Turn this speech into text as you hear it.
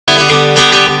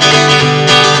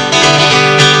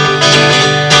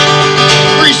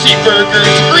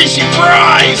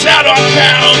on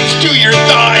pounds to your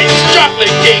thighs,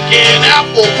 chocolate cake and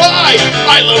apple pie.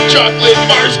 I love chocolate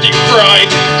Mars deep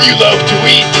fried. You love to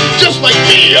eat just like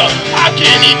me. I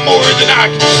can eat more than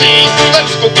I can see.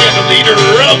 Let's go get a liter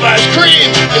of ice cream,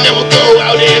 and then we'll go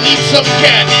out and eat some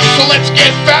candy. So let's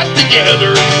get fat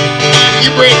together.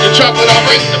 You bring the chocolate, I'll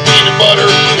bring the peanut butter.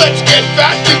 Let's get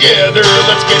fat together.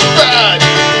 Let's get fat.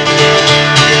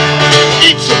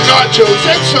 Eat some nachos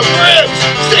and some ribs.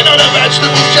 Stay out of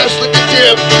vegetables just like a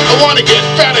dip. I wanna get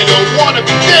fat, I don't wanna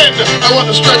be thin. I want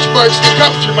the stretch marks to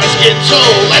come through my skin. So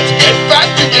let's get fat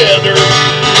together.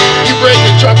 You bring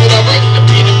the chocolate, I'll bring the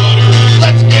peanut butter.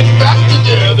 Let's get fat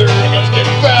together. Let's get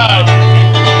fat.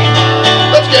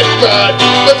 Let's get fat.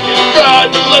 Let's get fat.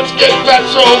 Let's get fat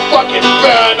so fucking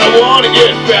fat. I wanna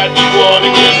get fat. You wanna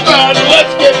get fat.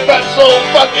 Let's get fat so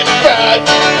fucking fat.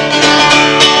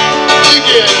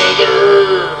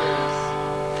 Together.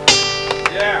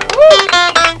 Yeah.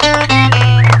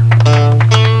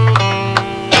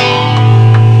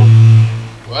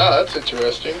 Wow, that's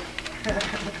interesting.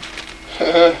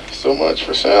 So much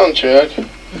for sound check.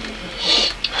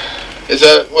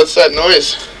 What's that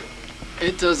noise?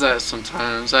 It does that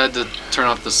sometimes. I had to turn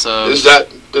off the sub.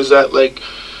 Does that like,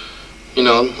 you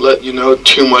know, let you know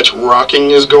too much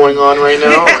rocking is going on right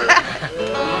now? Or? I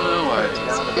don't know why it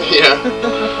does that. Yeah,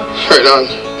 right on.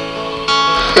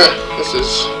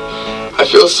 I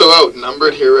feel so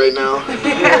outnumbered here right now.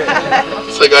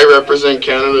 It's like I represent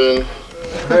Canada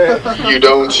and you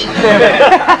don't.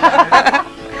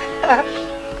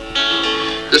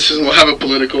 We'll have a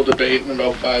political debate in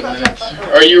about 5 minutes.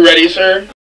 Are you ready, sir?